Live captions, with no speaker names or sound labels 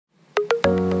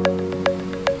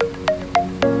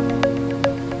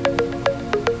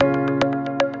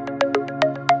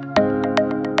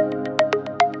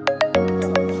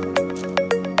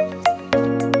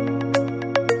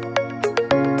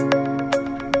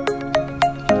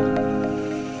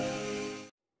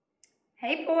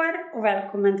och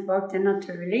välkommen tillbaka till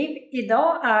Naturliv.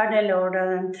 Idag är det lördag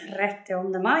den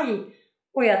 30 maj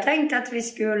och jag tänkte att vi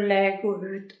skulle gå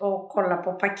ut och kolla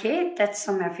på paketet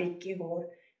som jag fick igår.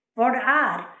 Vad det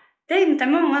är. Det är inte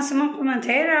många som har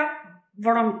kommenterat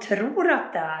vad de tror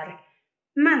att det är.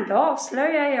 Men då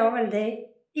avslöjar jag väl det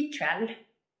ikväll.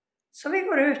 Så vi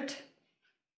går ut.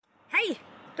 Hej!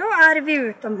 Då är vi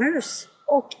utomhus.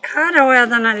 Och här har jag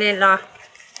den här lilla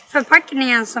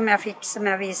förpackningen som jag fick, som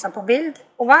jag visar på bild.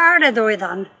 Och vad är det då i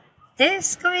den? Det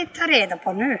ska vi ta reda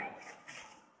på nu.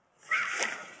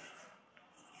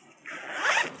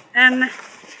 En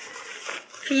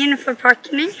fin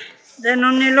förpackning. Det är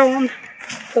någon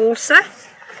nylonpåse.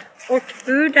 Och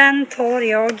ur den tar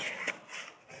jag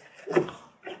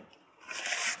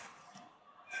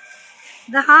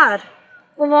det här.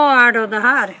 Och vad är då det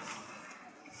här?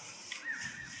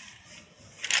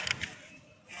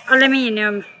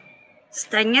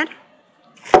 Aluminiumstänger.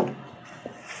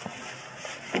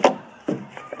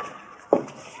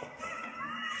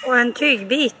 Och en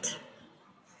tygbit.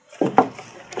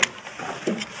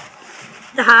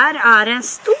 Det här är en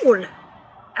stol.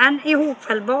 En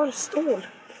ihopfällbar stol.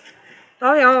 Då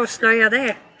har jag avslöjat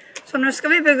det. Så nu ska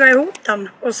vi bygga ihop den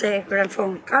och se hur den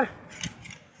funkar.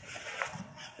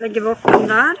 Lägger bort den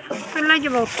där och lägger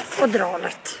bort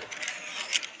fodralet.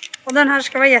 Och den här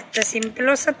ska vara jättesimpel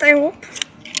att sätta ihop.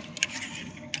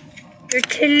 Du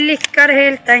klickar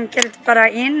helt enkelt bara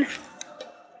in.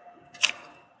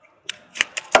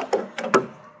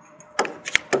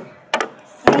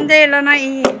 Delarna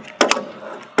i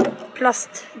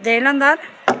plastdelen där.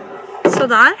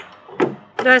 Sådär.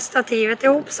 Då är stativet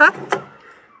ihopsatt.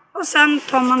 Och sen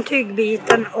tar man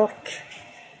tygbiten och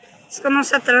ska man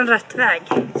sätta den rätt väg.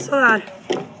 Sådär.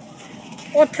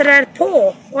 Och trär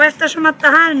på. Och eftersom att det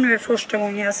här nu är första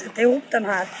gången jag sätter ihop den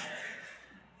här,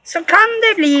 så kan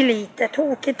det bli lite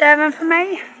tokigt även för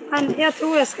mig. Men jag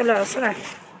tror jag ska lösa det.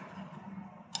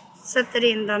 Sätter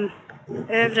in den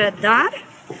övre där.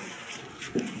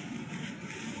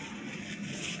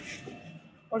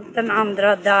 Och den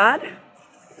andra där.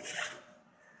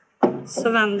 Så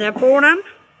vänder jag på den.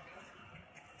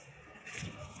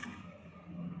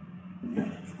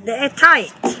 Det är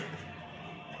tajt.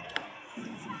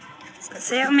 Ska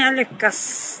se om jag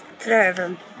lyckas trä över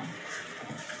den.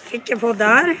 Fick jag på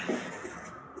där.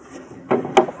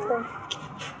 Och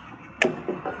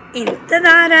inte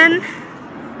där än.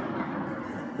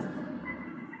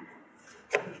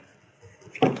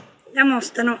 Jag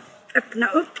måste nog öppna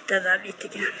upp det där lite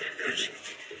grann.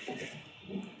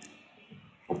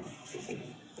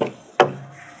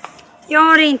 Jag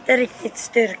har inte riktigt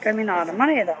styrka i mina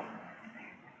armar idag.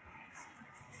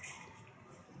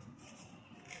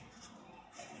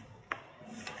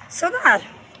 Sådär.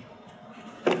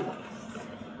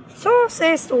 Så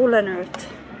ser stolen ut.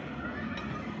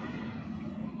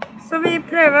 Så vi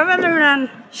prövar väl hur den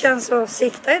känns att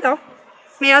sitta idag.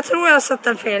 Men jag tror jag har satt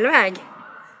den fel väg.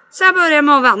 Så jag börjar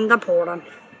med att vända på den.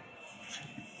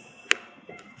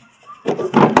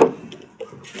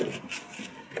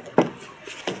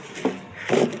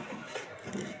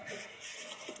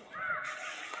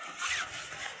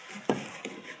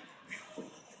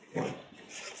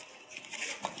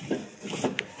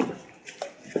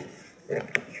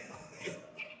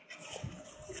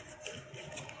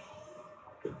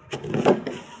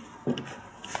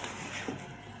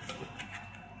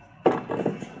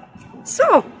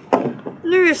 Så,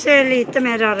 nu ser det lite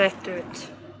mer rätt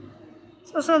ut.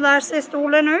 Så där ser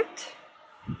stolen ut.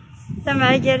 Den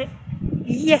väger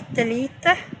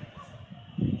jättelite.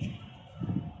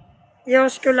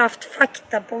 Jag skulle haft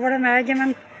fakta på vad den väger,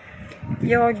 men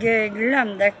jag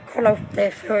glömde kolla upp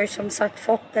det, för jag har ju som sagt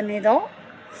fått den idag.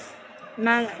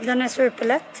 Men den är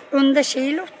superlätt. Under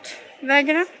kilot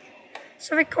väger den.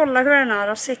 Så vi kollar hur den är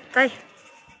att sitta i.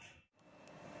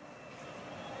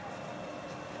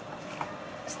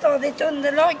 Stadigt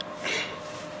underlag.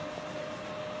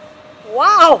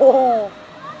 Wow!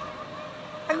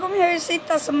 Här kommer jag ju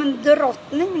sitta som en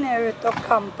drottning när jag är ute och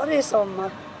campar i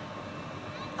sommar.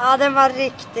 Ja, den var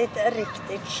riktigt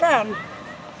skön.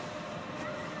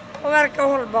 Och verkar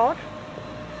hållbar.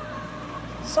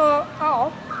 Så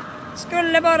ja,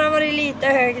 skulle bara varit lite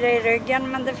högre i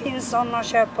ryggen, men det finns sådana att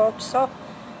köpa också.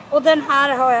 Och den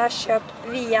här har jag köpt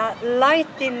via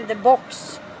Light in the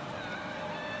Box.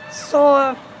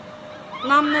 Så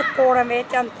namnet på den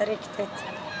vet jag inte riktigt.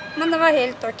 Men det var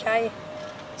helt okej.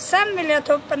 Sen vill jag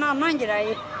ta upp en annan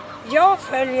grej. Jag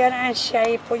följer en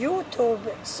tjej på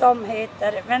YouTube som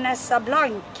heter Vanessa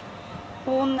Blank.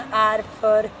 Hon är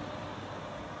för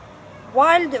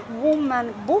Wild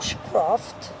Woman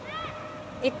Bushcraft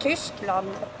i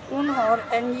Tyskland. Hon har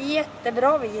en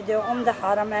jättebra video om det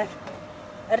här med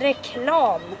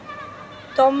reklam.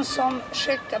 De som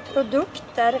skickar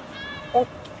produkter och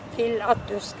vill att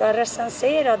du ska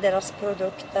recensera deras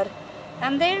produkter.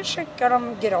 En del skickar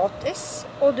dem gratis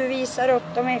och du visar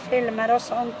upp dem i filmer och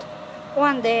sånt. Och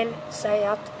en del säger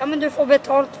att ja, men du får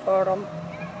betalt för dem.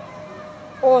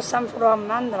 Och sen får du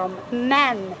använda dem.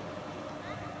 Men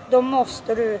då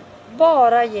måste du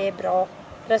bara ge bra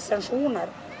recensioner.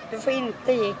 Du får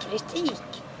inte ge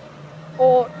kritik.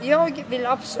 Och jag vill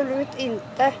absolut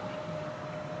inte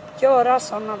göra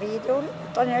sådana videor.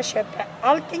 Utan jag köper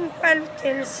allting själv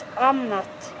tills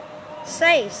annat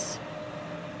sägs.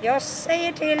 Jag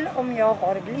säger till om jag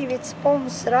har blivit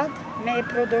sponsrad med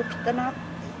produkterna.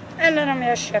 Eller om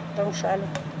jag köpt dem själv.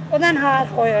 Och den här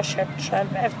har jag köpt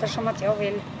själv eftersom att jag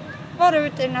vill vara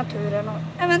ute i naturen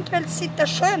och eventuellt sitta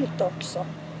skönt också.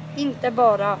 Inte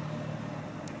bara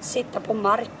sitta på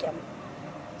marken.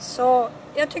 Så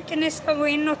jag tycker ni ska gå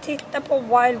in och titta på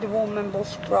Wild Woman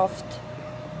Bushcraft.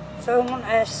 För hon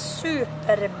är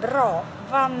superbra.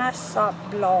 Vanessa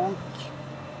Blanc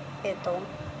heter hon.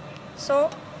 Så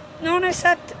nu har ni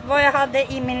sett vad jag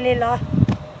hade i min lilla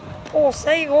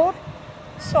påse igår.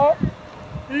 Så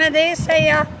med det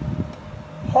säger jag,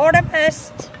 ha det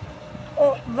bäst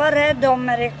och var rädd om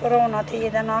er i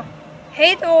coronatiderna.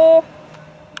 Hej då!